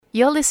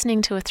You're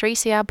listening to a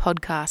 3CR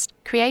podcast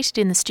created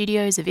in the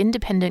studios of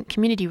independent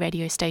community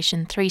radio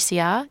station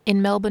 3CR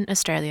in Melbourne,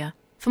 Australia.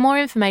 For more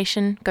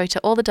information, go to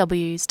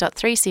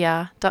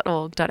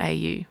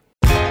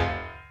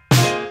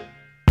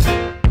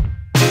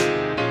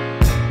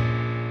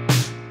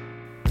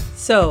allthews.3cr.org.au.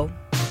 So,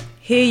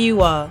 here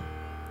you are,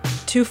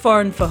 too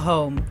foreign for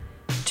home,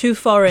 too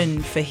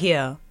foreign for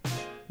here,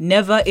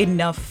 never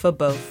enough for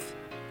both.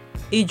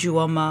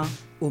 Ijuoma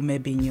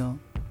Umebinyo,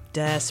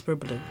 Diaspora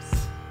Blues.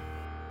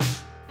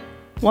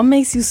 What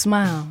makes you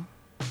smile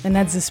and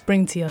adds a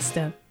spring to your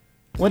step?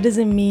 What does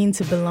it mean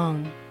to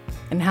belong?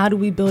 And how do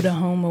we build a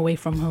home away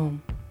from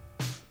home?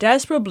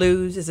 Diaspora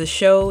Blues is a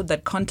show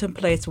that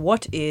contemplates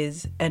what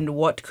is and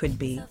what could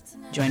be.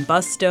 Join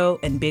Busto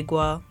and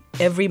Bigwa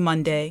every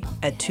Monday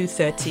at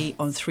 2:30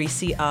 on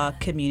 3CR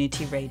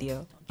Community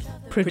Radio.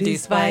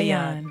 Produced by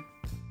Jan.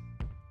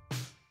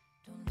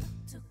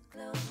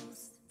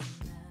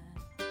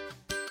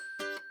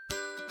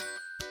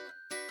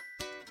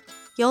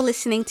 You're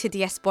listening to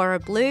Diaspora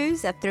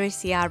Blues, a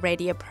 3CR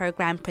radio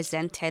program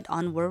presented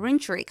on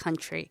Wurundjeri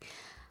country.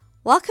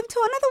 Welcome to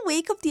another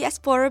week of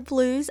Diaspora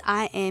Blues.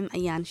 I am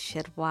Ayan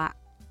Shirwa.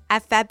 Our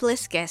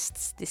fabulous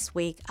guests this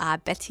week are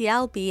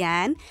Betial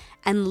Bian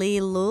and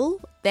Lee Lul.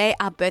 They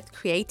are both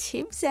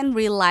creatives and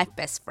real-life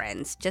best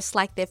friends, just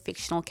like their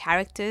fictional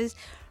characters,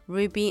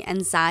 Ruby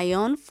and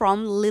Zion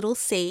from Little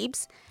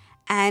Seebs.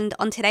 And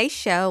on today's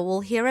show, we'll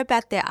hear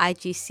about their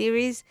IG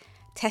series,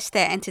 test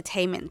their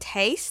entertainment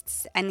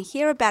tastes, and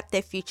hear about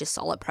their future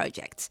solo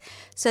projects.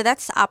 So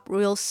that's up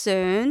real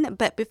soon.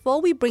 But before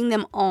we bring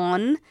them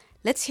on,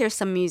 let's hear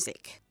some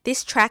music.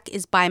 This track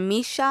is by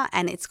Misha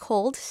and it's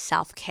called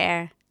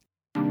Self-Care.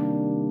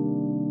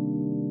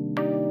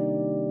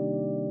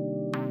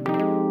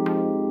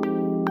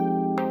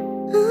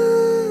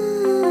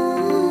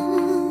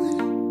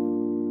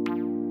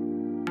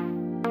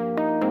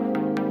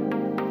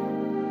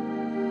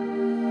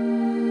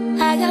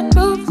 I got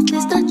proof,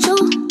 it's not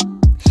true.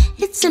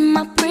 It's in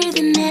my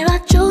breathing air, I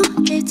drew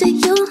it to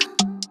you.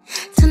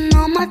 To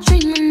know my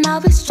dream and I'll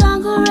be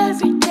stronger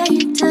every day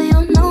until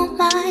you know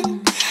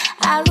mine.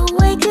 I'll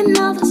awaken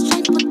all the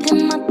strength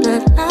within my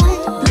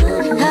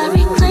bloodline. I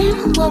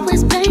reclaim what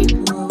was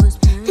pain,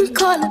 then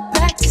call it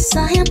practice.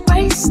 I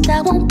embrace,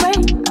 I won't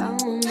break.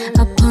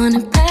 Upon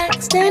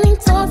impact, standing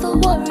tall, the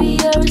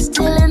warrior is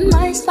still in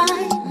my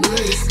spine.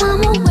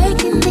 I'm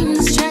awakening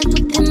the strength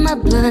within my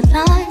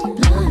bloodline.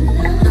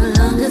 No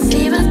longer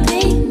fear a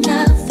thing,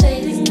 I'll face.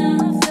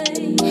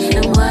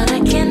 And what I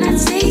cannot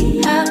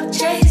see, I'll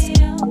chase.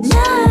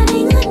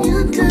 Nothing on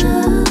you do.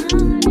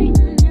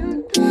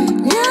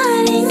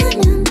 Nothing on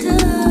you do.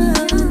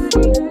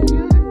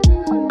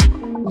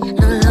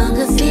 No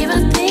longer fear a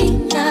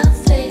thing, I'll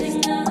face.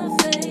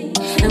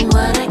 And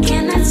what I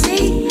cannot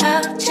see,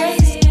 I'll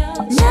chase.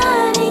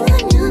 Nothing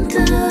on you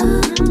do.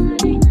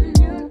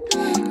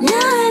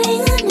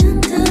 Nothing on you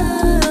do.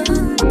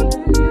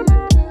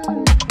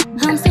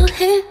 I'm still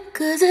here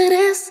 'cause it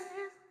is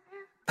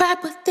pride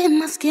within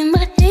my skin,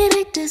 but it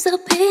ain't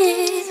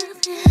disappeared.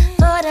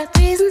 For that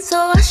reason,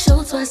 so I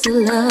show twice the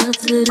love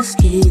to the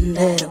skin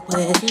that I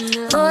wear.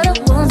 For the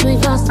ones we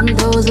lost and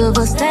those of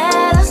us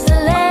that are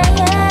still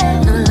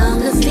there. No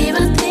longer fear a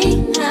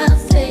thing, I'll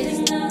face.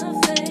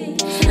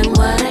 And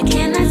what I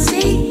cannot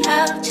see,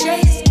 I'll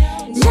chase.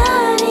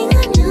 Nothing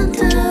on you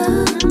do.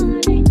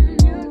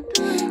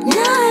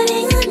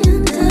 Nothing on you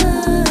do.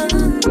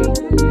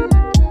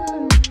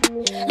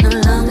 No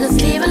longer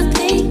fear a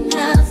thing,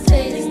 I'll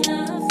face.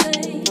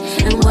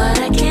 And what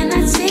I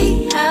cannot see,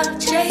 I'll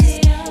chase.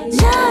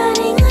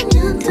 Nothing on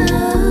you do.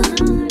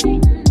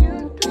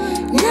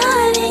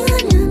 Nothing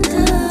on you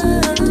do.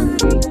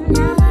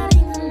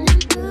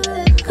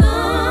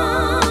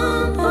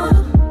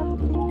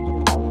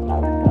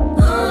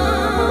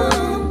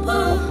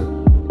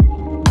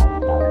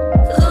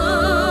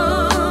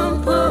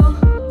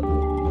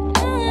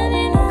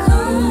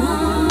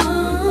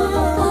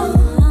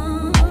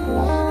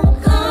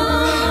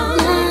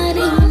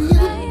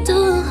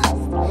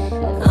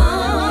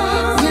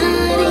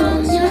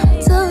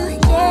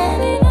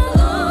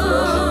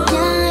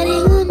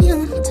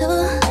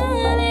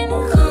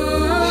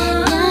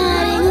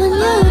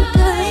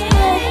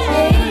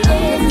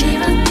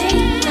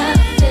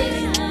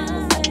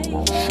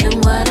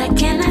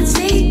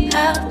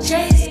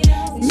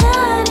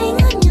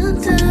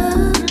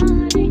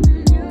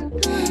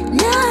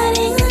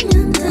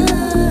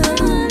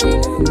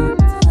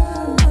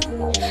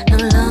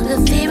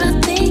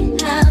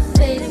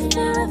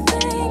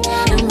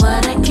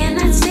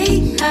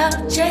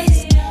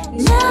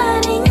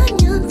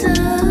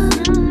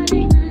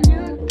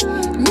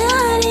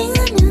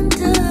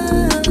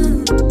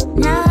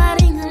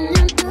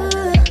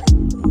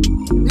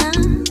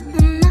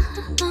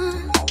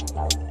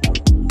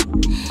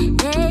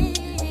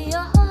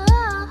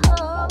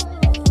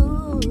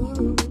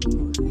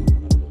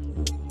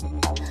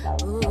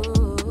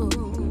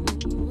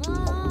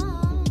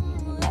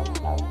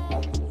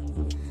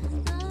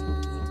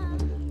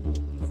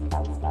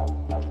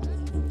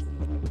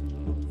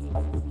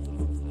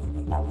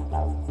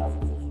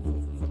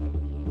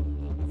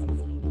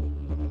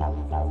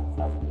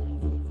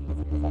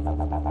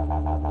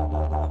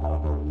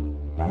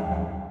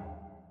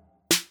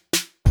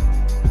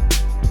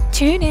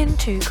 Tune in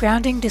to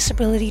Grounding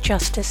Disability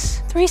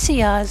Justice,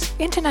 3CR's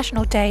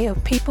International Day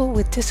of People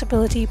with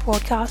Disability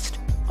broadcast.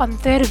 On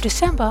 3rd of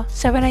December,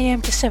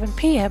 7am to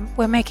 7pm,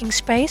 we're making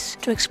space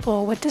to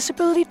explore what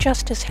disability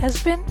justice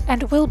has been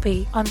and will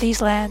be on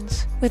these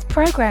lands, with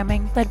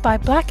programming led by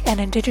Black and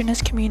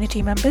Indigenous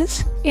community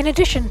members, in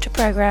addition to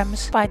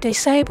programs by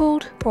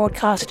disabled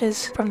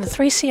broadcasters from the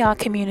 3CR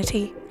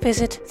community.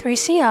 Visit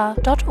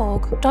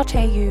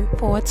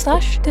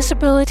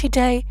 3cr.org.au/Disability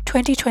Day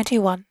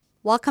 2021.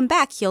 Welcome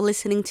back. You're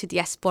listening to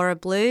Diaspora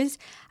Blues,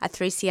 a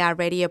 3CR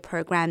radio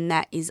program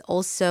that is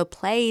also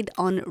played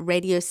on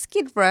Radio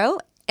Skid Row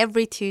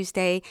every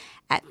Tuesday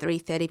at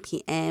 3:30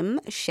 p.m.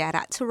 Shout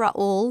out to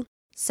Raul.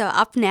 So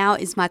up now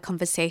is my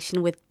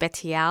conversation with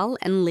Bettiel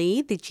and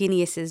Lee, the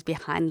geniuses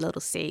behind Little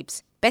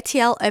Seebs.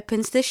 Bettiel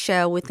opens the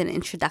show with an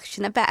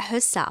introduction about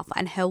herself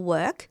and her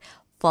work,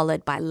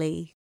 followed by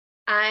Lee.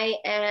 I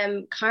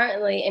am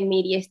currently a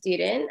media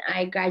student.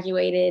 I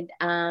graduated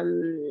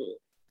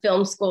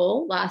film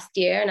school last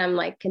year and I'm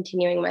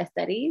continuing my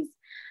studies.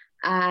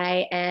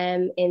 I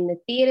am in the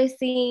theatre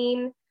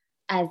scene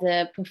as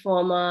a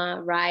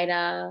performer,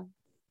 writer,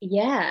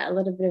 a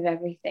little bit of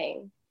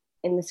everything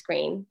in the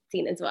screen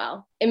scene as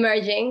well.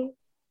 Emerging,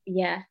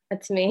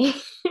 that's me.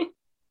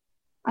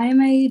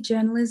 I'm a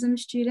journalism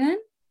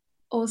student,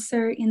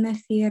 also in the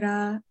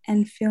theatre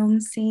and film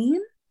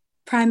scene,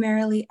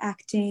 primarily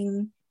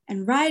acting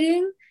and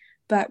writing,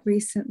 but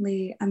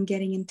recently I'm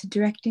getting into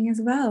directing as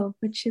well,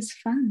 which is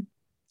fun.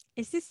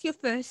 Is this your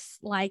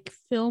first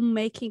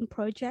filmmaking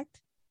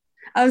project?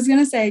 I was going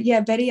to say,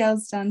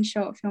 Bettiel's done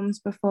short films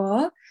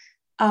before,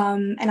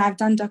 and I've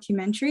done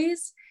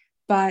documentaries,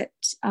 but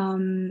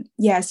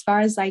as far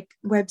as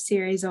web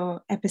series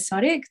or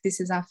episodic, this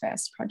is our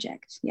first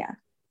project,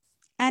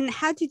 And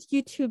how did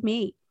you two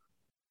meet?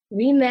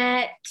 We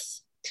met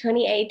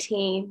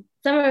 2018,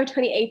 summer of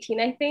 2018,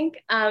 I think.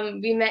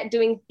 We met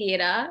doing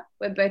theatre.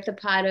 We're both a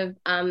part of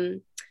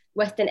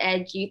Western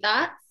Edge Youth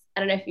Arts. I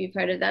don't know if you've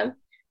heard of them,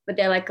 but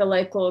they're a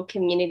local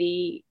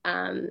community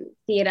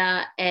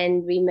theatre,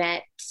 and we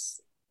met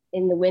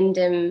in the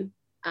Wyndham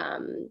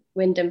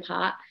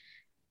part.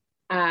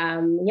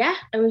 And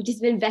we've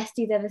just been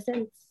besties ever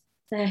since.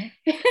 So.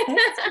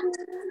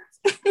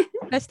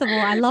 First of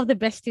all, I love the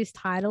besties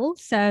title.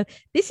 So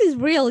this is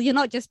real. You're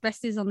not just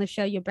besties on the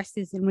show, you're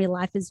besties in real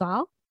life as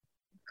well.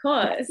 Of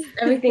course,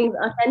 everything's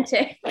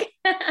authentic.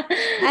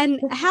 And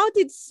how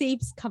did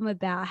Seebs come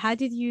about? How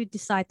did you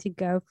decide to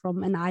go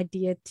from an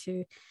idea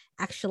to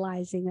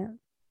actualizing it?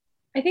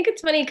 I think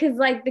it's funny because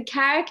the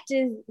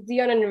characters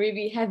Zion and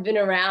Ruby have been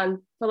around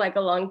for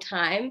a long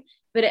time,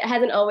 but it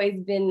hasn't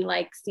always been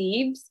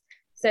Seebs.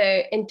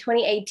 So in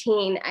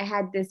 2018, I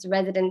had this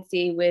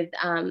residency with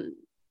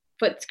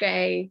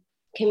Footscray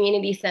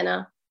Community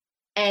Centre,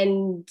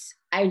 and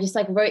I just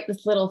wrote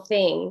this little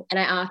thing, and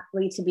I asked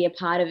Lee to be a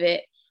part of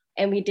it,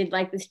 and we did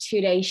this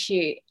 2-day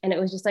shoot, and it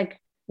was just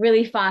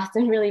really fast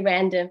and really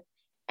random.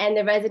 And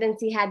the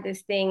residency had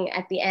this thing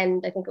at the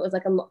end. I think it was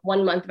a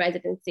 1-month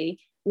residency.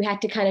 We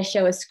had to kind of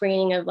show a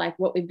screening of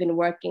what we've been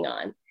working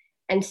on.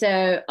 And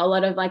so a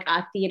lot of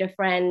our theatre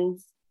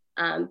friends,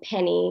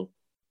 Penny,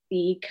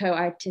 the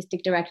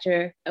co-artistic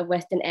director of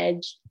Western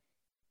Edge,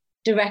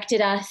 directed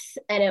us.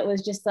 And it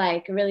was just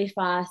really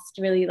fast,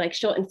 really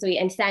short and sweet.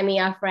 And Sammy,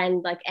 our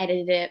friend,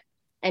 edited it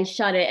and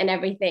shot it and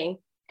everything.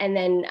 And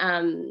then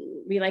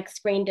we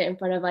screened it in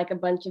front of a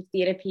bunch of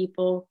theatre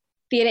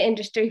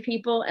industry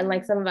people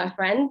and some of our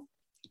friends.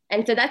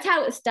 And so that's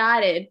how it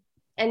started.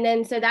 And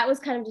then so that was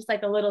kind of just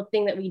a little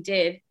thing that we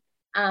did.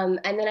 And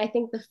then I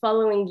think the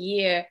following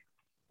year,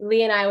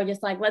 Lee and I were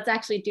just let's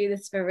actually do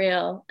this for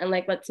real, and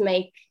let's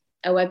make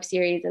a web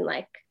series. And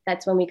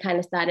that's when we kind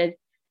of started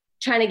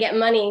trying to get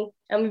money,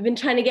 and we've been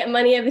trying to get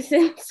money ever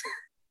since.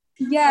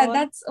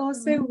 That's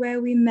also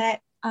where we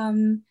met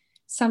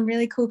some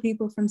really cool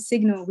people from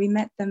Signal. We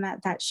met them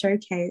at that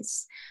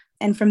showcase.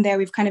 And from there,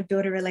 we've kind of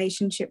built a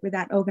relationship with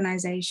that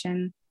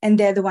organisation. And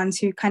they're the ones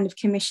who kind of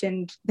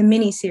commissioned the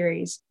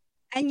mini-series.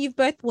 And you've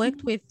both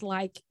worked with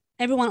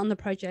everyone on the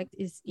project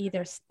is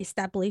either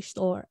established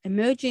or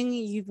emerging.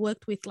 You've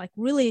worked with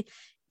really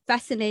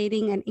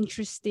fascinating and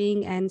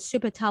interesting and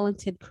super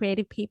talented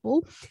creative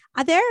people.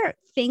 Are there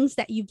things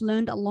that you've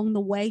learned along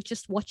the way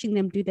just watching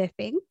them do their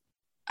thing?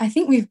 I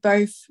think we've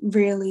both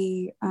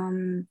really,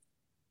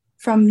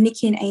 from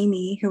Nikki and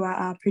Amy, who are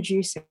our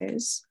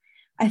producers,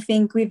 I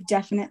think we've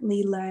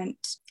definitely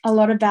learnt a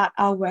lot about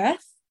our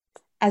worth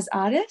as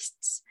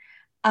artists.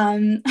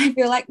 I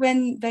feel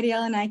when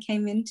Bettiel and I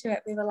came into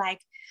it, we were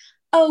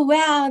oh,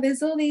 wow,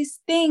 there's all these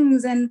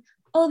things and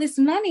all this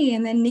money.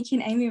 And then Nikki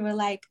and Amy were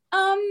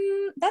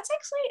that's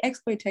actually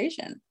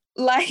exploitation.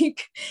 They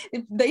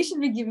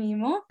should be giving you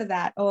more for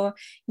that, or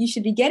you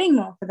should be getting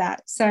more for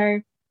that. So,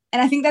 and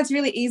I think that's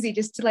really easy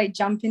just to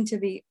jump into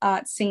the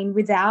art scene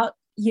without,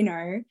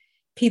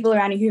 people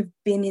around you who've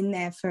been in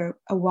there for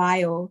a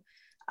while.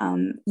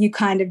 You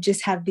kind of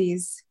just have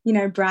these,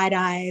 bright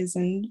eyes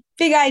and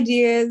big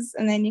ideas.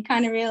 And then you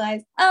kind of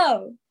realize,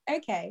 oh,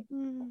 okay,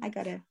 I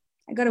gotta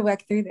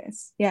work through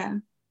this. Yeah.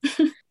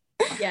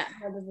 Yeah,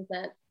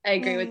 100%. I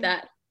agree with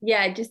that.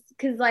 Yeah, just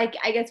because like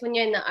I guess when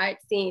you're in the art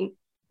scene,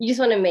 you just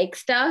want to make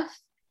stuff.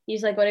 You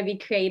just like want to be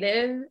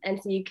creative,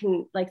 and so you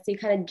can like so you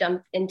kind of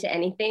jump into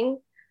anything.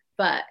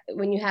 But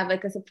when you have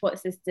like a support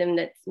system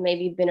that's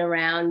maybe been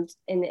around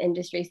in the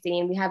industry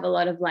scene, we have a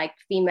lot of like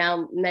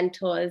female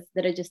mentors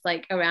that are just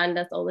like around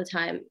us all the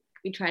time.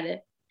 We try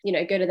to, you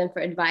know, go to them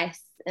for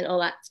advice and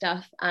all that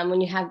stuff. When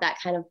you have that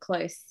kind of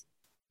close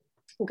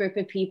group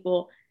of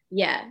people,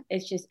 yeah,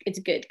 it's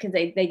good because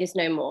they just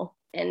know more,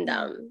 and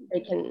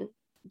they can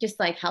just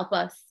like help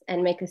us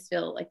and make us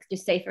feel like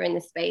just safer in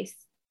the space.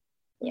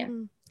 Yeah.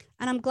 And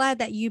I'm glad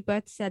that you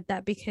both said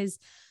that, because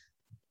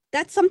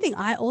that's something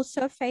I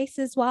also face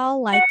as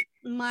well. Like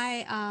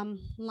my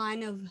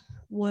line of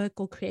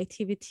work or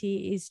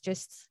creativity is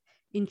just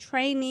in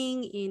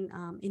training,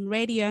 in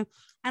radio,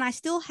 and I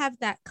still have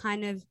that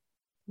kind of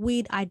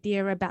weird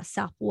idea about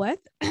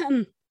self-worth.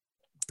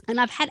 And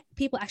I've had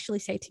people actually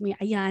say to me,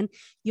 Ayan,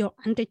 you're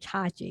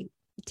undercharging.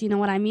 Do you know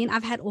what I mean?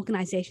 I've had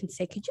organizations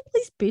say, could you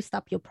please boost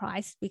up your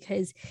price,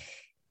 because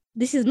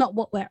this is not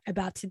what we're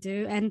about to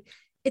do. And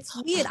it's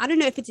weird. I don't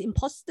know if it's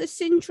imposter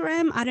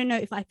syndrome. I don't know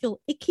if I feel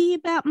icky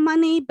about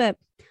money, but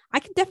I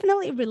can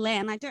definitely relate.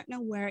 And I don't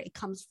know where it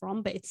comes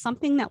from, but it's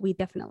something that we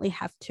definitely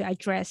have to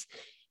address.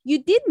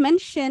 You did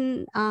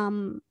mention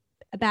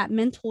about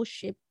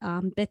mentorship,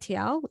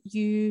 Betial.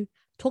 You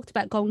talked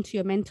about going to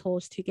your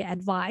mentors to get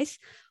advice.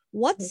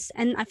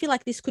 And I feel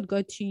like this could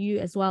go to you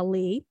as well,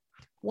 Lee.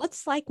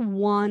 What's like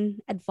one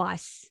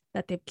advice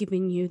that they've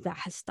given you that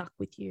has stuck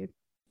with you?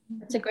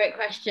 That's a great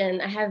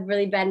question. I have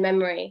really bad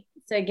memory,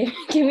 so give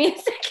me a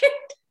second.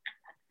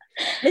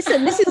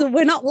 Listen,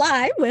 we're not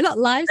live, so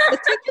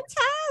take your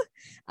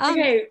time.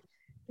 Okay,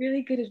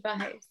 really good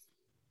advice.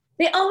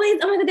 They're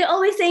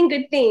always saying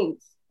good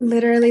things.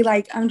 Literally,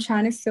 like I'm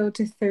trying to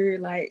filter through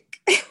like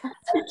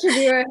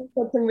Chavira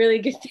said some really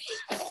good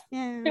things.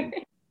 Yeah.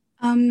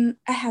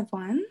 I have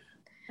one.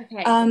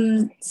 Okay.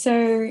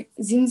 So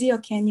Zinzi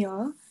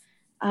Okenyo,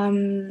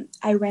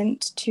 I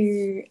went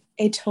to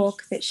a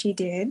talk that she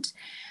did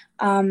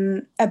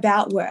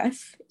about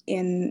worth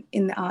in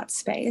the art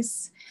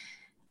space,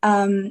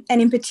 and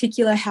in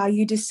particular how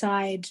you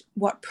decide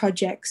what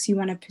projects you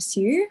want to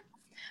pursue.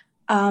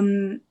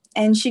 And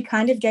she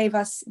kind of gave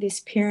us this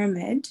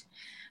pyramid.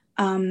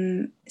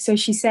 So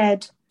she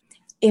said,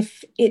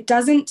 if it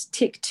doesn't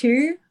tick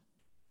 2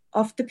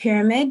 off the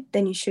pyramid,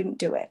 then you shouldn't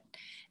do it.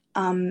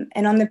 And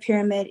on the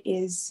pyramid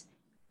is,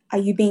 are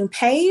you being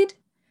paid?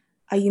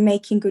 Are you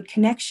making good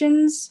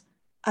connections?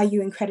 Are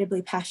you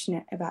incredibly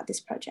passionate about this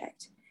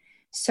project?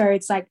 So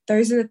it's like,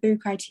 those are the 3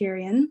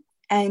 criterion.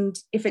 And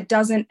if it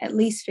doesn't at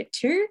least fit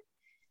 2,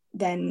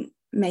 then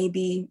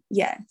maybe,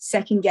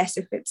 second guess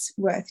if it's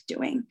worth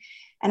doing.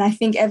 And I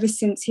think ever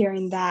since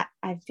hearing that,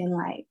 I've been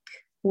like,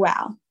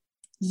 wow,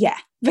 yeah,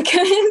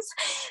 because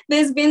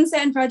there's been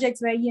certain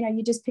projects where, you know,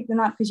 you just pick them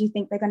up because you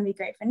think they're going to be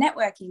great for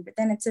networking, but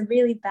then it's a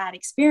really bad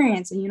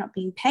experience and you're not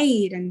being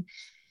paid. And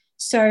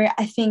so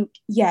I think,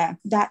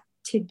 that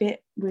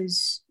tidbit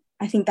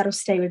I think that'll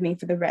stay with me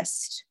for the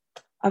rest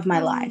of my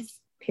life,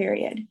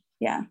 period.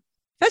 Yeah.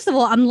 First of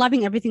all, I'm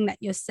loving everything that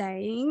you're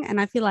saying. And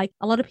I feel like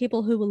a lot of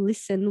people who will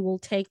listen will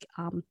take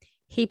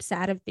heaps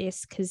out of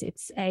this because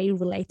it's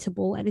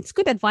relatable and it's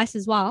good advice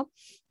as well.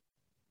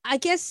 I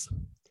guess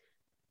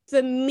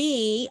for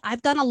me,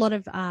 I've done a lot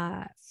of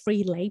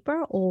free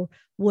labor or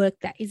work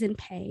that isn't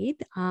paid.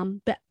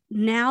 But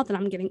now that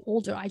I'm getting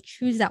older, I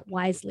choose that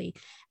wisely.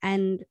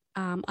 And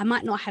I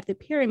might not have the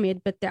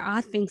pyramid, but there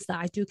are things that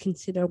I do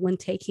consider when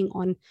taking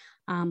on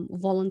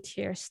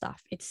volunteer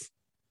stuff.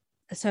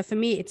 So for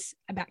me, it's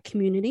about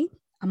community.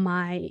 Am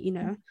I,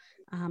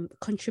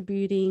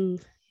 contributing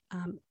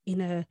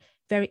in a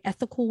very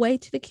ethical way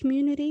to the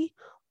community?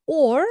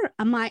 Or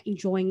am I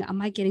enjoying it?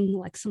 Am I getting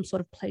like some sort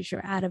of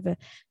pleasure out of it?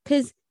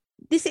 Because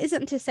this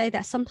isn't to say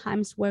that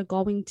sometimes we're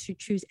going to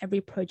choose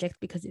every project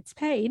because it's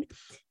paid.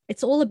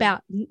 It's all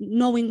about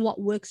knowing what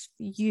works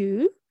for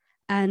you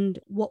and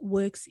what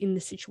works in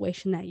the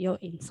situation that you're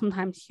in.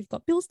 Sometimes you've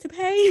got bills to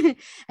pay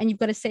and you've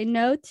got to say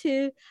no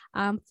to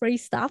free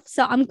stuff.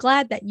 So I'm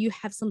glad that you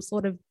have some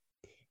sort of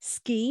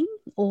scheme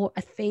or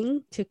a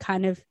thing to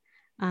kind of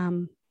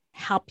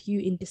help you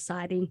in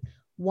deciding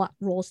what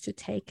roles to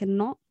take and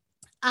not.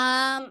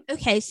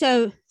 Okay,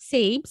 so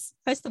Siebes,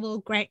 first of all,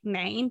 great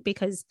name,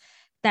 because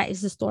that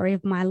is the story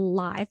of my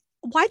life.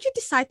 Why did you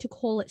decide to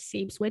call it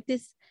Siebes? Where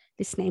did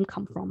this name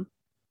come from?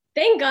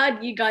 Thank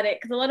God you got it,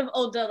 because a lot of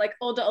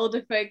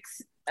older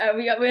folks,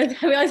 we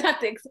always have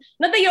to.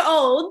 Not that you're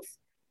old.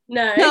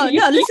 No.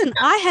 Listen,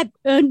 I had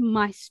earned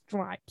my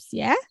stripes.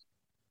 Yeah.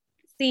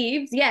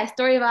 Siebes, yeah,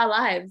 story of our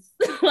lives.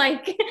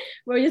 Like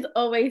we're just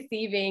always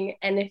sieving,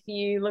 and if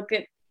you look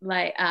at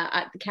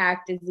at the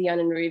characters Zion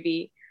and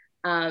Ruby,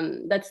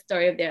 that's the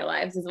story of their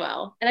lives as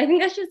well. And I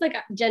think that's just like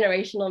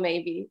generational,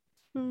 maybe.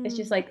 It's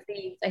just like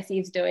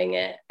Siebes doing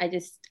it.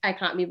 I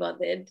can't be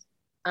bothered.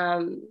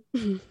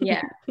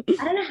 Yeah.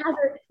 I don't know how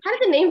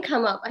did the name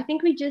come up? I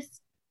think we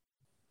just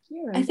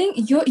I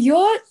think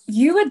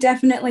you were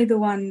definitely the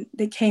one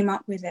that came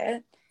up with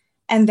it,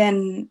 and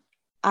then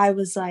I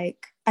was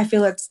like, I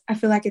feel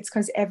like it's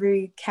because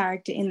every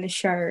character in the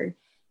show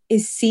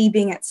is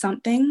seething at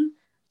something.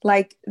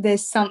 Like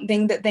there's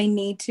something that they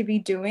need to be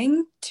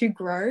doing to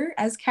grow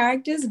as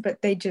characters,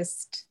 but they're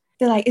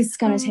like, it's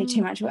gonna take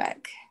too much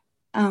work.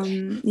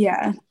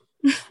 Yeah.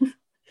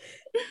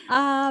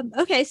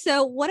 Okay,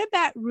 so what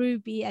about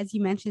Ruby, as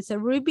you mentioned? So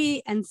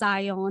Ruby and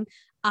Zion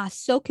are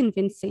so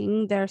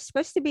convincing. They're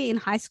supposed to be in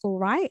high school,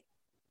 right?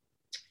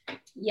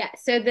 Yeah,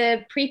 so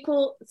the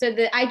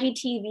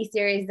IGTV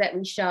series that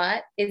we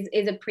shot is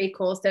a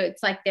prequel. So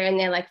it's like they're in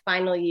their like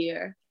final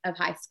year of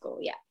high school.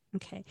 Yeah.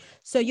 Okay.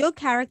 So your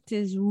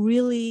characters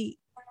really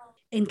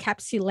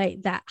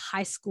encapsulate that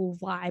high school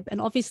vibe.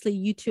 And obviously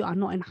you two are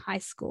not in high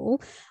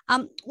school.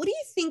 What do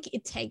you think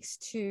it takes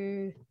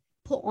to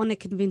put on a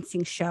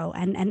convincing show?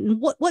 And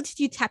what did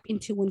you tap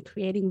into when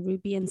creating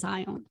Ruby and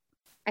Zion?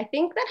 I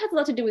think that has a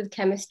lot to do with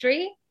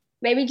chemistry.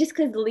 Maybe just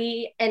because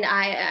Lee and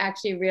I are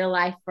actually real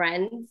life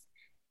friends,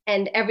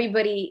 and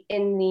everybody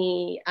in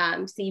the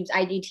Siebes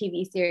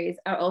IGTV series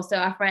are also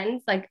our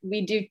friends. Like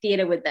we do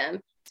theater with them.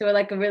 So we're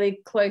like a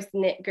really close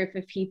knit group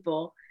of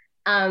people.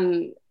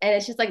 And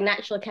it's just like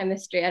natural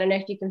chemistry. I don't know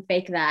if you can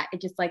fake that. It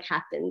just like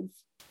happens.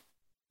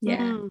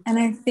 Yeah. And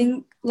I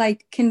think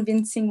like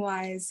convincing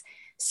wise,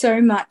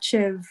 so much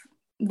of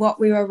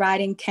what we were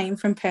writing came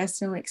from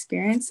personal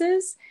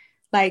experiences,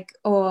 like,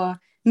 or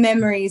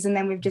memories, and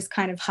then we've just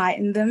kind of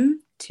heightened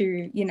them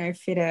to, you know,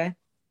 fit a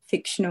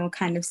fictional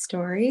kind of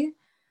story.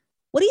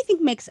 What do you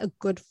think makes a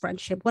good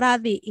friendship? What are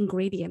the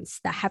ingredients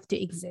that have to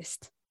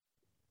exist?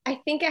 I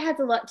think it has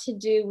a lot to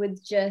do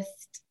with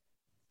just,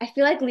 I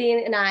feel like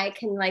Lee and I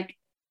can like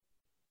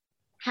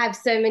have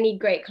so many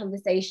great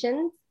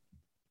conversations,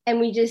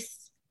 and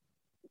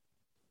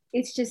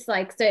it's just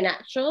like so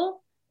natural.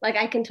 Like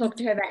I can talk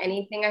to her about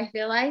anything, I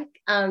feel like.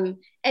 And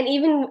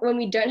even when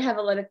we don't have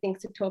a lot of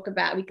things to talk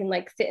about, we can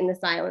like sit in the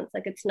silence.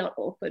 Like it's not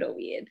awkward or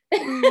weird.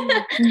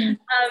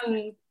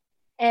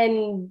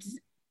 And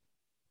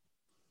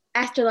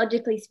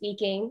astrologically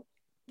speaking,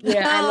 you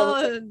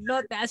know,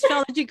 not the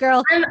astrology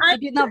girl. I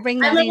did not bring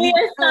that I'm in. a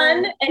Leo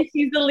sun and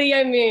she's a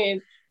Leo moon.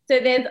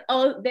 So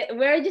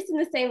we're just in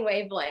the same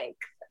wavelength.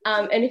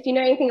 And if you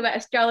know anything about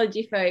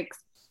astrology, folks,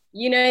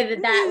 you know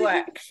that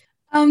works.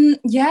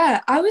 Yeah,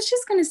 I was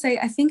just going to say,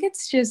 I think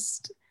it's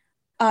just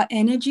our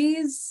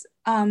energies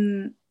are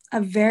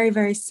very,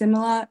 very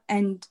similar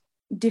and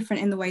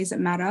different in the ways that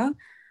matter.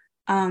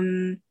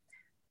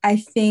 I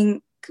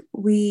think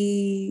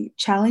we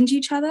challenge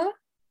each other.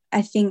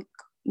 I think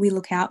we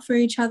look out for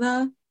each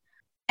other,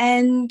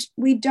 and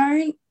we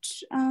don't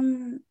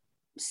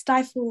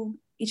stifle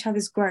each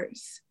other's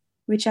growth,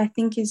 which I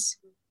think is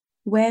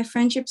where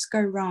friendships go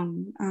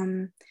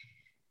wrong,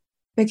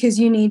 because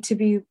you need to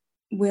be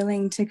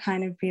willing to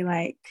kind of be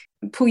like,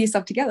 pull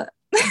yourself together.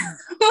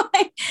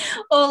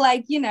 or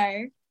like, you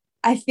know,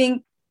 I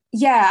think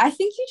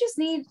you just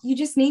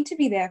need to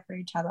be there for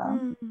each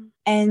other,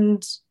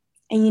 and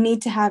you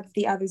need to have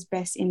the other's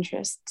best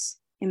interests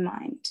in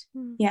mind.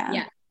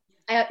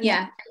 I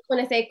just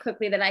want to say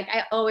quickly that like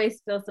I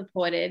always feel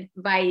supported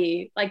by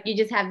you. Like you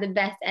just have the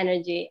best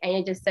energy and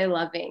you're just so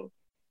loving.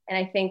 And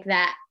I think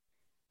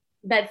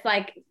that's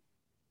like,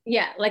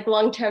 like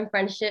long-term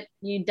friendship,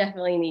 you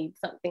definitely need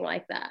something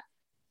like that.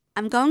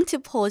 I'm going to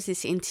pause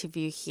this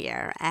interview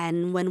here,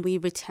 and when we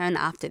return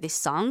after this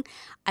song,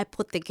 I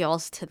put the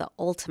girls to the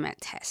ultimate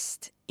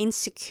test: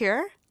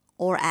 Insecure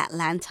or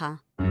Atlanta.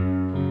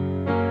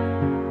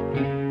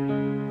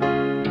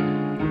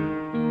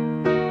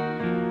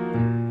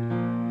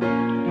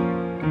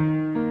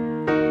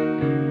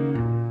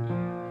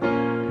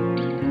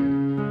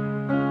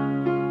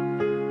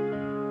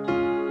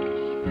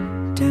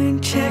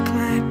 Don't check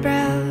my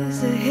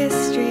browser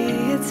history,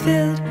 it's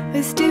filled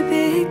with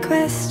stupid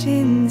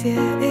questions,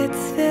 yeah,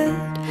 it's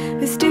filled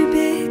with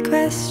stupid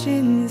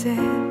questions,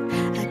 and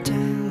I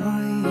don't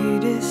want you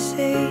to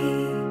see.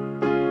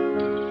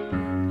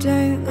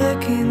 Don't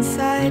look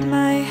inside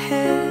my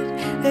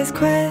head, there's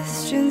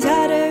questions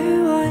I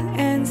don't want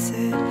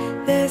answered,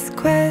 there's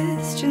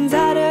questions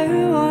I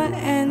don't want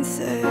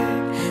answered,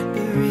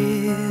 but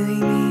really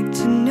need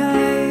to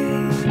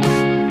know.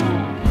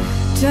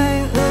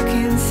 Don't look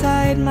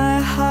inside my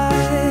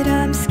heart,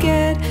 I'm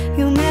scared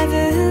you'll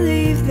never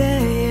leave there,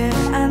 yeah,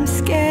 I'm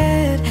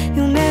scared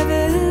you'll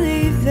never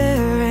leave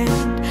there,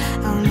 and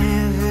I'll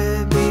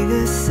never be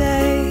the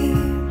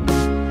same.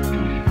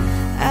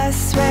 I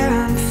swear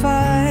I'm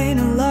fine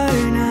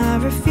alone, I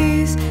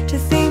refuse to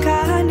think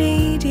I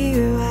need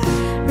you,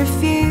 I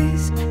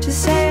refuse to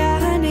say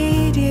I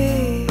need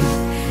you.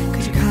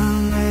 Could you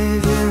come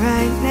over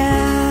right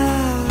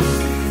now?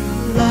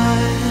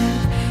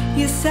 Love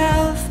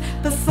yourself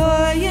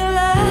before you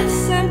love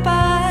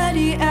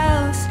somebody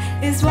else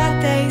is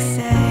what they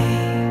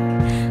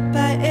say,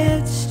 but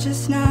it's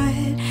just not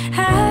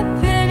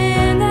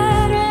happening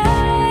that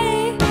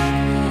way.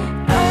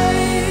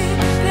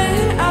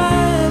 Open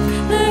up,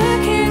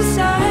 look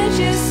inside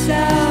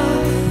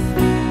yourself.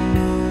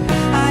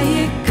 Are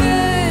you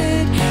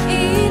good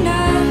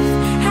enough?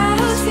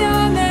 How's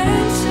your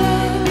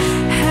mental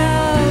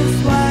health?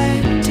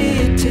 What do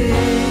you do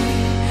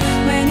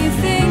when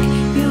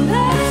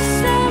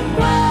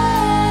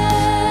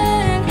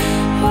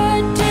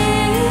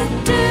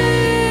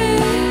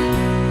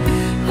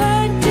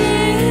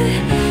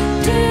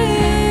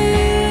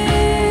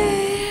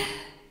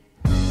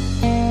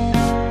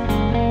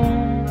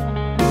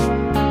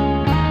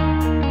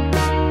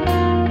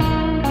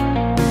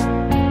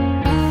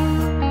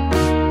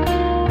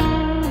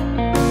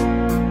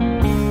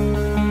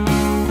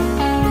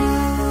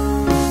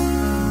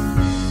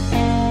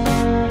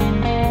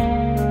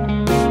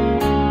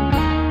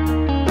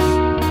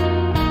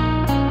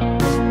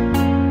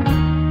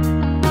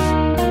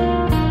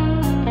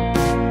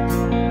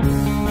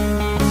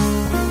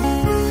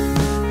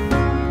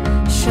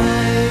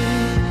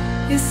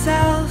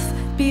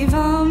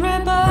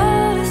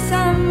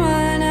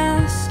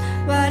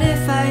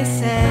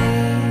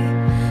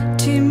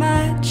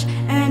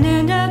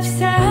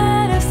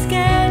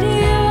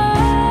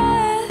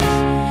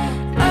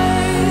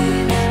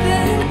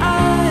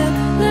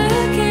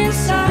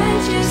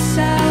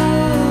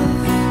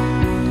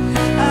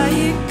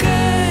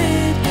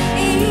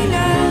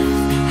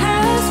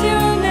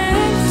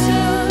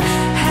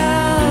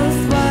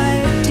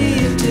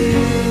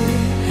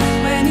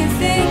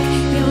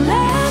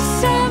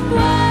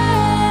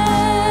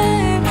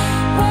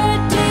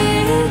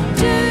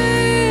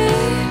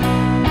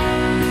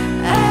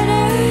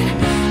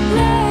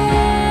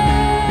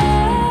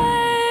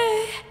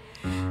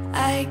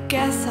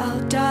guess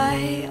I'll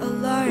die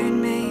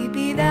alone.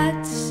 Maybe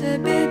that's a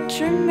bit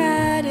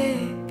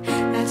dramatic.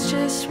 That's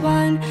just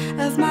one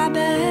of my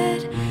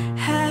bad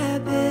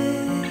habits.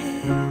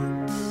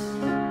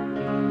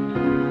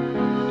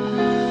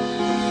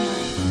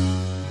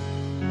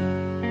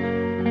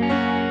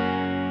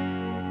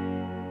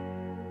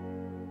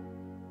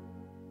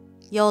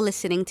 You're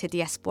listening to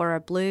Diaspora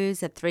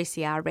Blues, a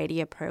 3CR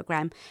radio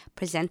program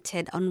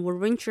presented on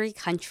Wurundjeri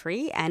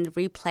country and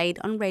replayed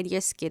on Radio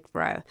Skid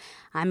Row.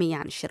 I'm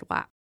Ian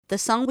Shirwa. The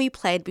song we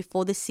played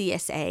before the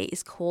CSA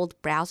is called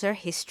Browser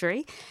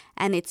History,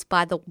 and it's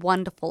by the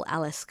wonderful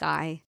Alice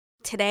Guy.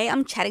 Today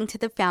I'm chatting to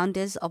the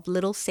founders of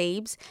Little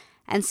Seeds,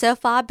 and so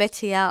far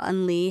Bettiel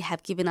and Lee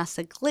have given us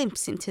a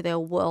glimpse into their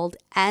world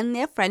and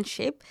their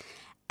friendship.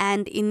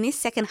 And in this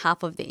second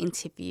half of the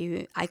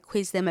interview, I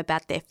quiz them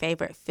about their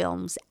favourite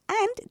films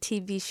and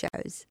TV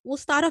shows. We'll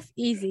start off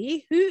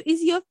easy. Who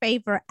is your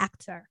favorite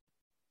actor?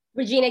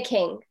 Regina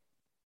King.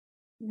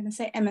 I'm going to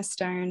say Emma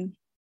Stone.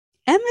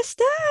 Emma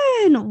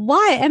Stone.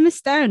 Why Emma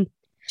Stone?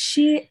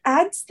 She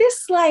adds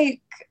this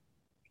like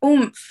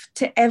oomph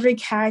to every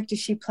character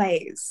she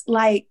plays.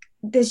 Like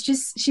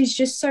she's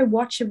just so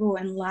watchable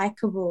and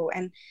likable,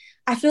 and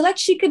I feel like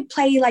she could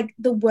play like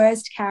the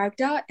worst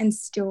character and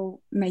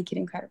still make it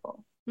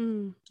incredible.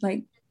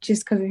 Like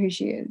just because of who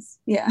she is.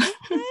 Yeah.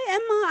 Hey,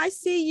 Emma, I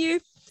see you.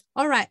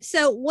 All right.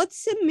 So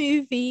what's a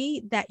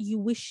movie that you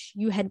wish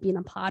you had been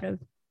a part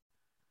of?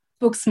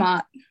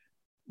 Booksmart.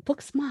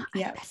 Booksmart.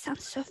 Yeah. That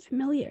sounds so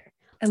familiar.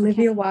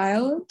 Olivia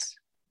Wilde.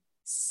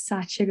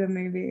 Such a good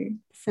movie.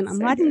 Listen, I'm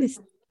writing this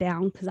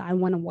down because I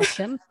want to watch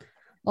them.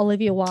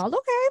 Olivia Wilde.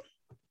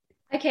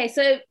 Okay,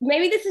 so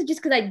maybe this is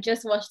just because I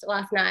just watched it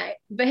last night,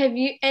 but have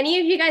any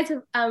of you guys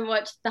have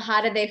watched The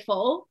Harder They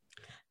Fall?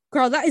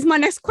 Girl, that is my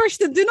next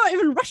question. Do not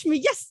even rush me.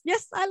 Yes,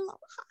 I love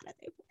Harder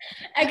They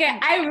Fall. Okay,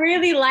 I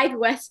really like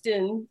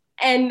Westerns,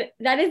 and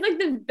that is like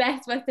the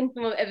best Western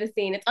film I've ever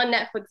seen. It's on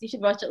Netflix. You should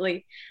watch it,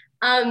 Lee.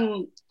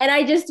 And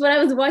I just, when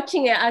I was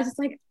watching it, I was just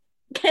like,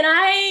 can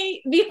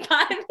I be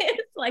part of this?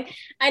 Like,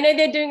 I know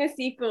they're doing a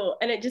sequel,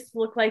 and it just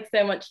looked like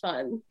so much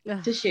fun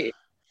to shoot.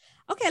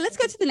 Okay, let's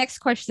go to the next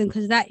question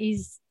because that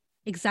is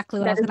exactly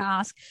what I was going to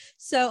ask.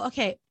 So,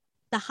 okay,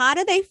 The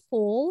Harder They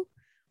Fall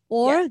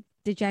or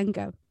The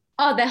Django?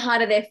 Oh, The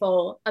Harder They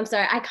Fall. I'm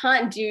sorry, I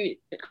can't do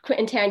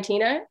Quentin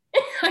Tarantino.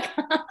 I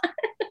can't.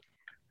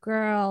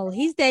 Girl,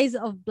 his days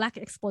of black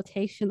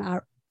exploitation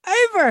are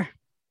over.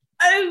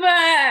 And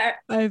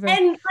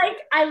like,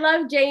 I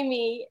love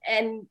Jamie,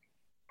 and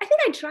I think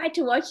I tried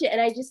to watch it,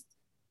 and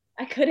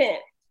I couldn't.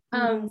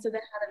 So The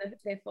Harder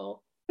They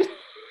Fall.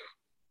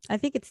 I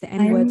think it's the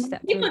N words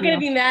that people are going to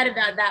be mad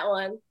about that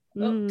one.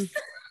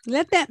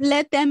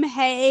 Let them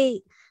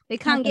hate. They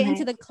can't get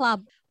into the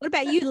club. What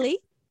about you, Lee?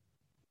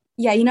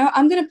 Yeah,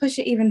 I'm going to push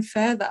it even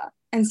further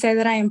and say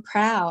that I am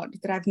proud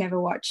that I've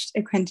never watched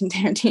a Quentin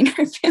Tarantino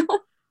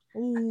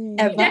film.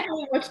 Ever.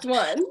 Definitely watched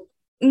one.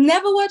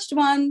 Never watched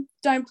one.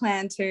 Don't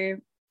plan to.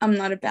 I'm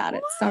not about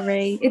it.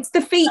 Sorry. It's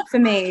the feet for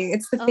me.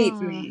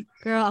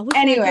 Girl, I wish I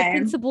had your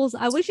principles.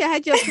 I wish I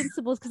had your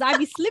principles because I'd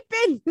be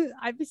slipping.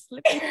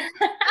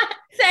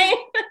 Same.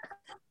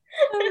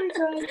 Oh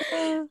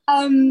my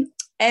God.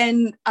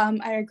 And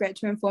I regret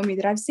to inform you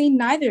that I've seen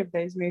neither of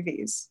those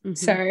movies. Mm-hmm.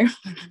 So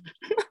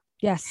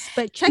yes,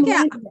 but check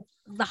out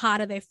The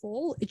Harder They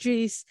Fall.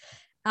 Idris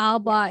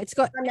Elba. It's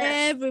got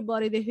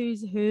everybody, the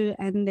who's who,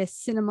 and the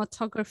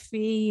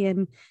cinematography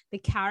and the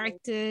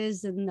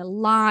characters and the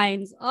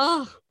lines.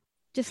 Oh,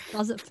 just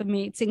does it for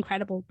me. It's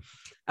incredible.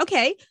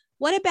 Okay,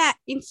 what about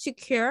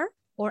Insecure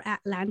or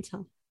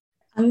Atlanta?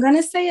 I'm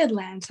gonna say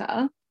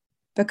Atlanta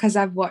because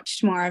I've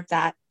watched more of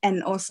that,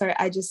 and also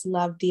I just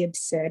love the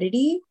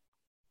absurdity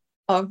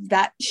of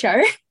that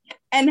show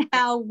and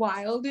how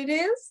wild it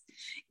is.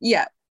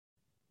 Yeah,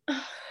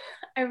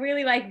 I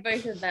really like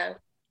both of them,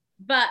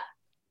 but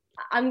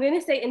I'm going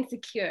to say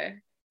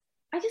Insecure.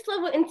 I just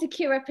love what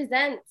Insecure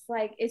represents.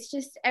 Like, it's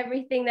just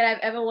everything that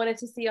I've ever wanted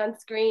to see on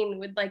screen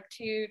with like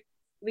two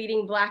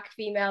leading Black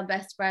female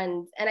best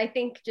friends. And I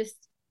think just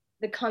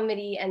the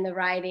comedy and the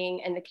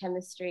writing and the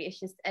chemistry, it's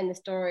just, and the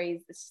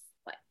stories, it's just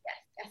like,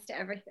 yes to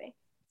everything.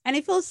 And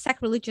it feels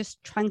sacrilegious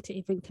trying to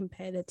even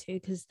compare the two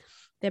because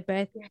they're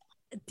both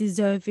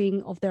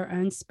deserving of their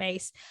own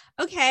space.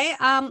 Okay,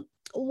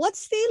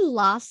 what's the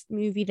last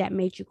movie that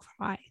made you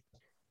cry?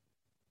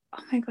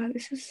 Oh my God,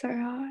 this is so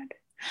hard.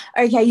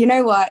 Okay, you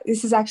know what?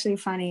 This is actually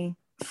funny.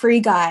 Free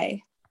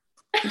Guy.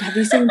 Have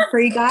you seen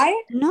Free Guy?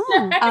 No.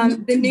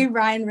 The new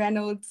Ryan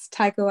Reynolds,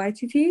 Taika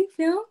Waititi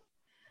film.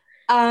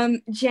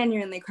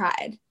 Genuinely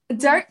cried.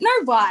 Don't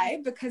know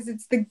why, because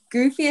it's the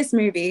goofiest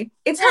movie.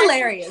 It's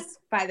hilarious,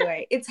 by the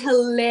way. It's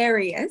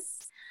hilarious.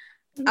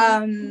 But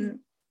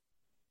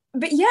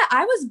yeah,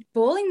 I was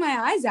bawling my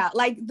eyes out.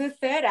 Like the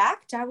third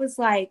act, I was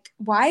like,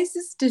 why is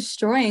this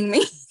destroying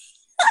me?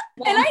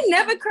 And I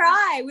never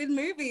cry with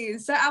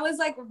movies. So I was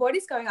like, what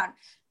is going on?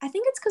 I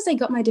think it's because they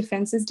got my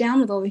defenses down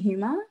with all the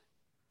humor.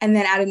 And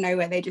then out of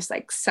nowhere, they just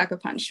like sucker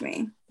punched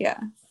me. Yeah.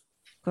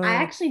 I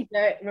actually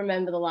don't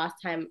remember the last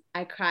time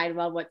I cried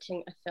while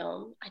watching a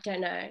film. I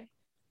don't know.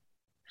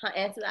 can't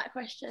answer that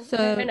question. So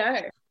I don't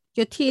know.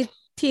 Your tear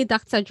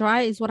ducts are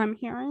dry is what I'm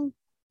hearing.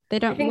 They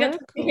don't I think work?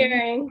 that's what I'm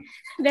hearing.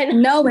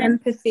 No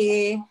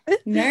empathy,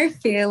 no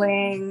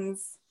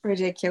feelings.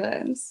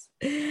 Ridiculous.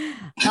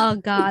 Oh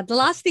God. The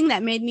last thing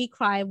that made me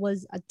cry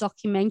was a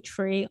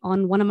documentary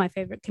on one of my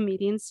favorite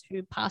comedians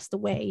who passed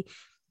away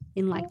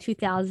in like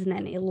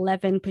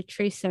 2011,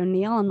 Patrice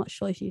O'Neill. I'm not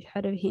sure if you've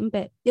heard of him,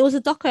 but it was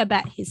a doco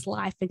about his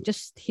life and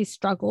just his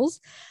struggles,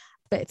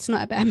 but it's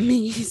not about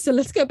me. So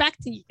let's go back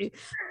to you.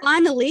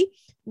 Finally,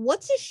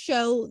 what's a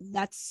show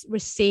that's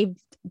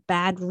received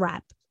bad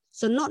rap?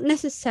 So not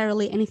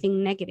necessarily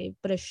anything negative,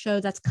 but a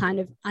show that's kind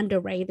of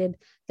underrated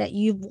that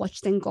you've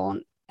watched and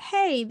gone,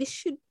 hey, this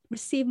should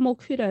receive more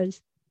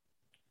kudos.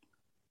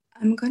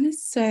 I'm going to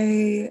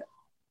say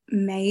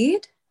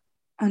Made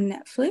on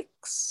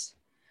Netflix,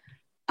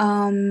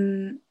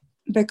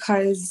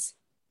 because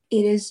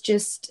it is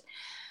just,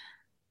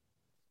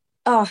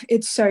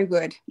 it's so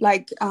good.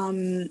 Like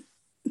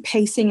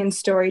pacing and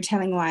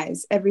storytelling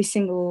wise, every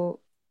single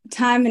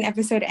time an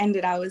episode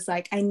ended, I was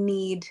like, I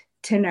need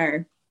to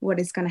know what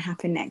is going to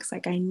happen next.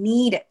 Like I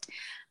need it.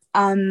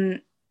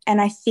 And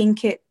I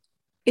think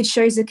it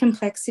shows the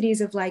complexities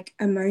of like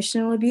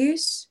emotional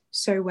abuse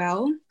so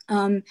well,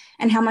 and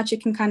how much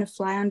it can kind of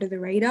fly under the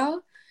radar,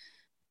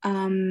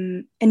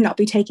 and not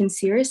be taken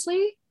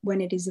seriously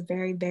when it is a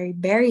very, very,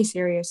 very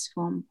serious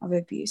form of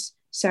abuse.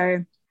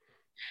 So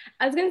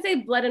I was going to say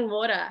Blood and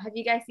Water. Have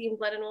you guys seen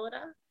Blood and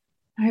Water?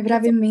 No, but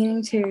I've been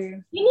meaning to.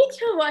 You need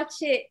to watch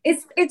it.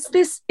 It's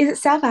this, is it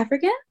South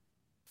African?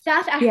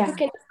 South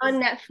African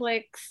on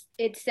Netflix.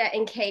 It's set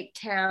in Cape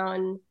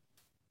Town.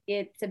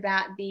 It's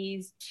about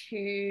these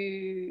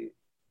two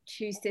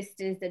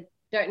sisters that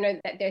don't know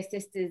that they're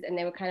sisters, and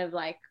they were kind of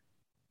like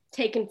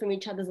taken from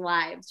each other's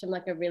lives from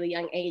like a really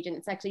young age, and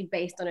it's actually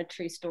based on a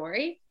true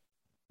story.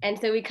 And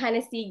so we kind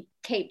of see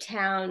Cape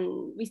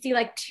Town, we see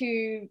like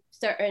two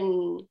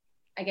certain,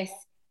 I guess,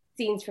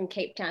 scenes from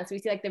Cape Town. So we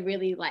see like the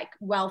really like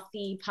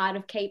wealthy part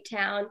of Cape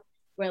Town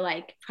where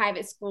like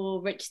private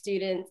school, rich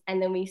students,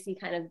 and then we see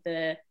kind of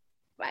the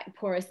like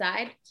poorer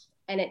side.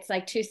 And it's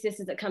like two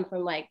sisters that come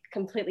from like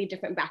completely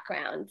different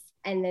backgrounds,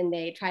 and then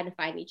they try to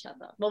find each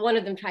other. Well, one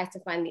of them tries to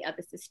find the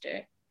other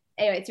sister.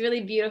 Anyway, it's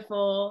really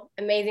beautiful,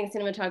 amazing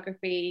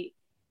cinematography,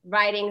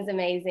 writing's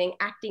amazing,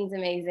 acting's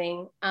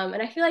amazing.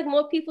 And I feel like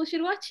more people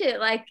should watch it.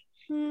 Like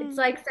it's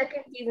like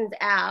second season's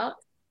out,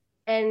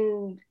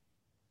 and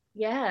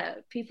yeah,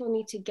 people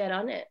need to get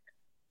on it.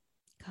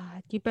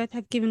 God, you both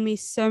have given me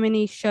so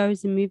many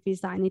shows and movies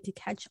that I need to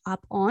catch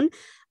up on.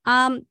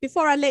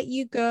 Before I let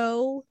you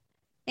go,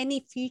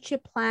 any future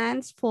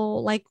plans for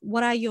like,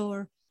 what are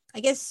your, I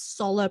guess,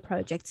 solo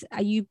projects?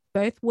 Are you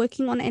both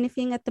working on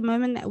anything at the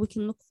moment that we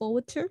can look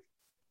forward to?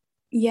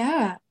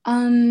 Yeah,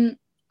 I'm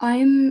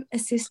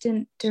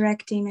assistant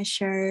directing a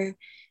show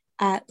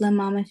at La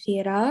Mama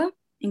Theatre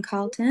in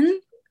Carlton,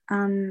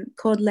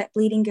 called Let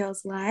Bleeding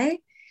Girls Lie,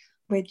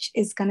 which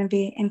is going to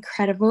be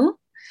incredible.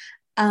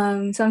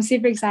 So I'm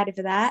super excited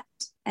for that.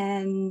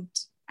 And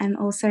I'm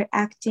also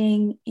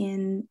acting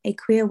in a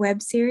queer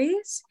web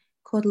series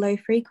called Low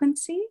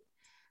Frequency.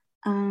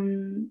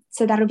 So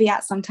that'll be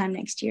out sometime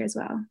next year as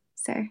well.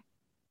 So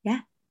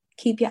yeah,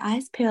 keep your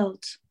eyes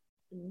peeled.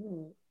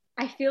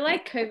 I feel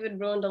like COVID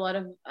ruined a lot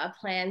of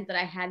plans that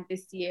I had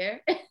this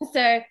year.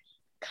 So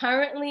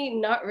currently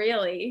not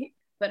really,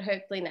 but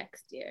hopefully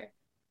next year.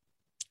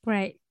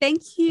 Great.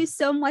 Thank you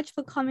so much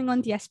for coming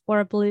on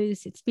Diaspora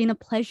Blues. It's been a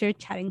pleasure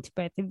chatting to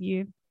both of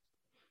you.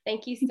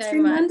 Thank you so much. It's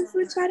been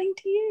wonderful chatting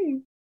to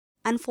you.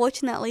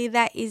 Unfortunately,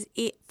 that is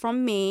it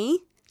from me.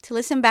 To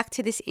listen back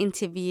to this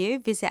interview,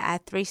 visit our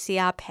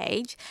 3CR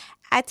page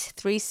at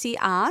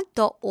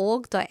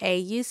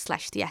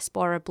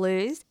 3cr.org.au/Diaspora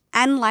Blues.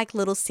 And like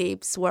Little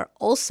Sibs, we're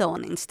also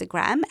on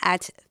Instagram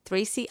at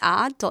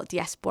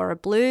 3cr.Diaspora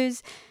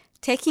Blues.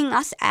 Taking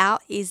us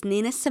out is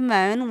Nina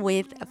Simone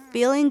with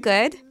Feeling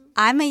Good.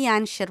 I'm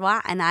Ayan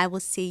Shirwa, and I will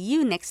see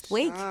you next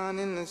week. Sun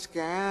in the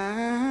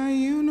sky,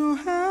 you know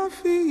how I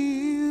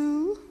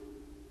feel.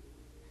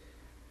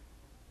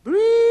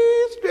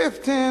 Breeze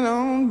drifting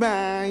on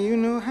by, you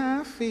know how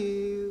I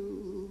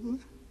feel.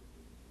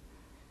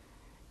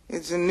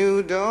 It's a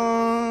new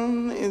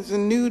dawn, it's a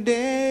new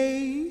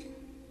day.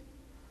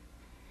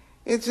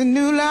 It's a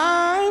new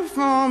life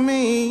for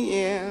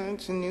me, yeah.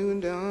 It's a new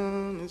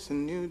dawn, it's a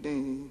new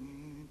day.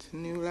 It's a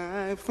new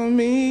life for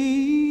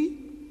me.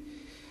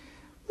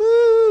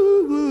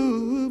 Woo,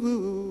 woo,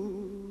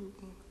 woo.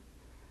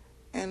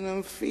 And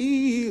I'm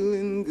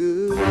feeling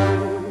good.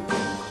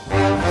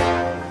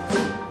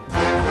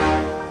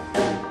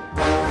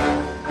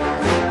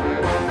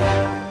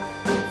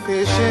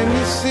 Fish in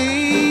the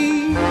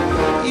sea,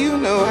 you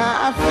know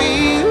how I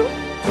feel.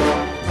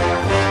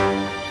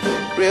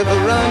 River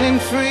running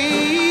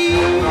free,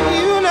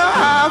 you know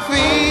how I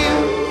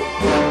feel.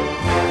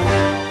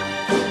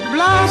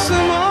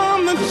 Blossom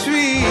on the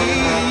tree,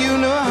 you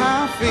know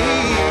how I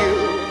feel.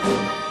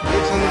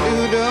 It's a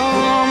new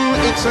dawn,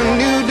 it's a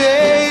new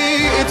day,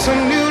 it's a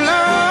new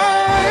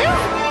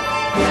life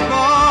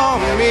for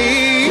me.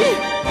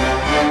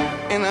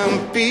 And I'm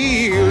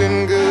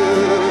feeling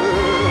good.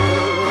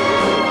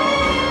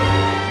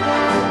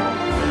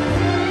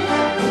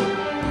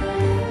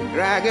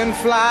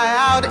 fly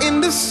out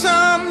in the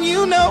sun.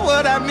 You know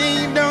what I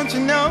mean, don't you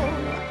know?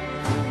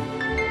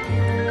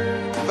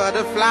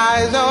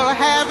 Butterflies all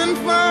having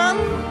fun.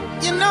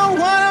 You know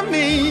what I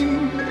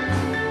mean?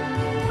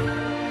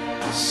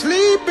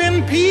 Sleep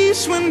in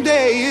peace when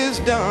day is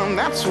done.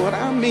 That's what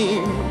I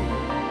mean.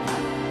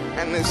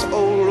 And this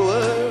old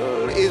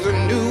world is a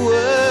new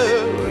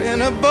world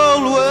and a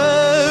bold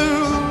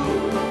world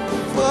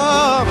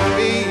for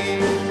me.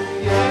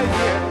 Yeah,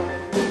 yeah.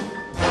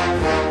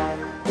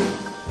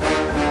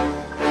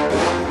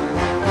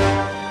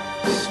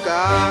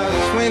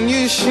 Stars, when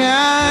you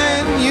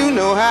shine, you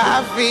know how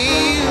I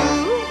feel.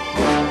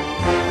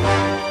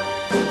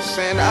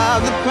 Scent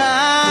of the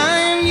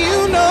pine,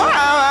 you know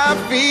how I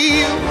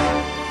feel.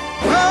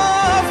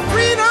 Oh,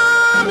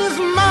 freedom is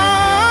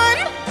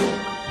mine,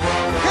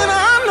 and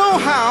I know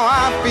how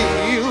I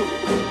feel.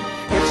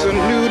 It's a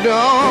new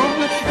dawn,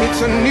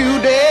 it's a new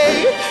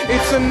day,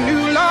 it's a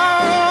new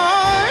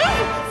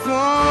life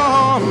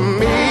for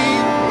me.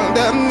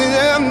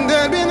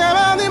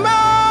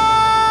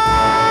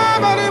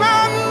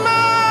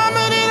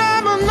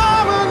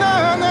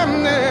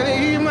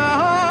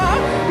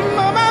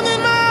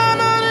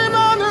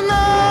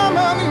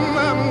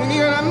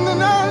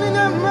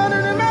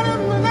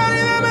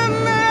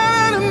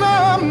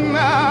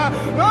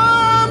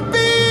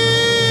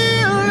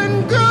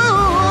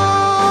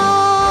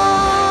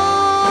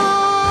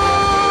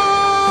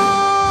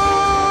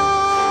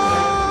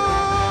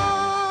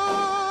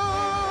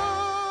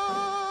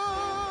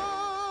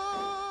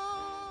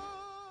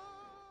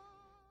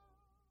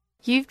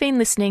 You've been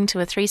listening to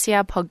a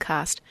 3CR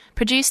podcast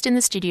produced in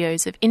the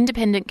studios of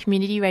independent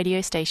community radio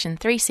station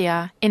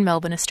 3CR in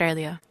Melbourne,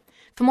 Australia.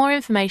 For more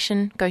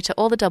information, go to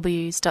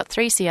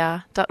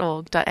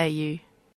allthews.3cr.org.au.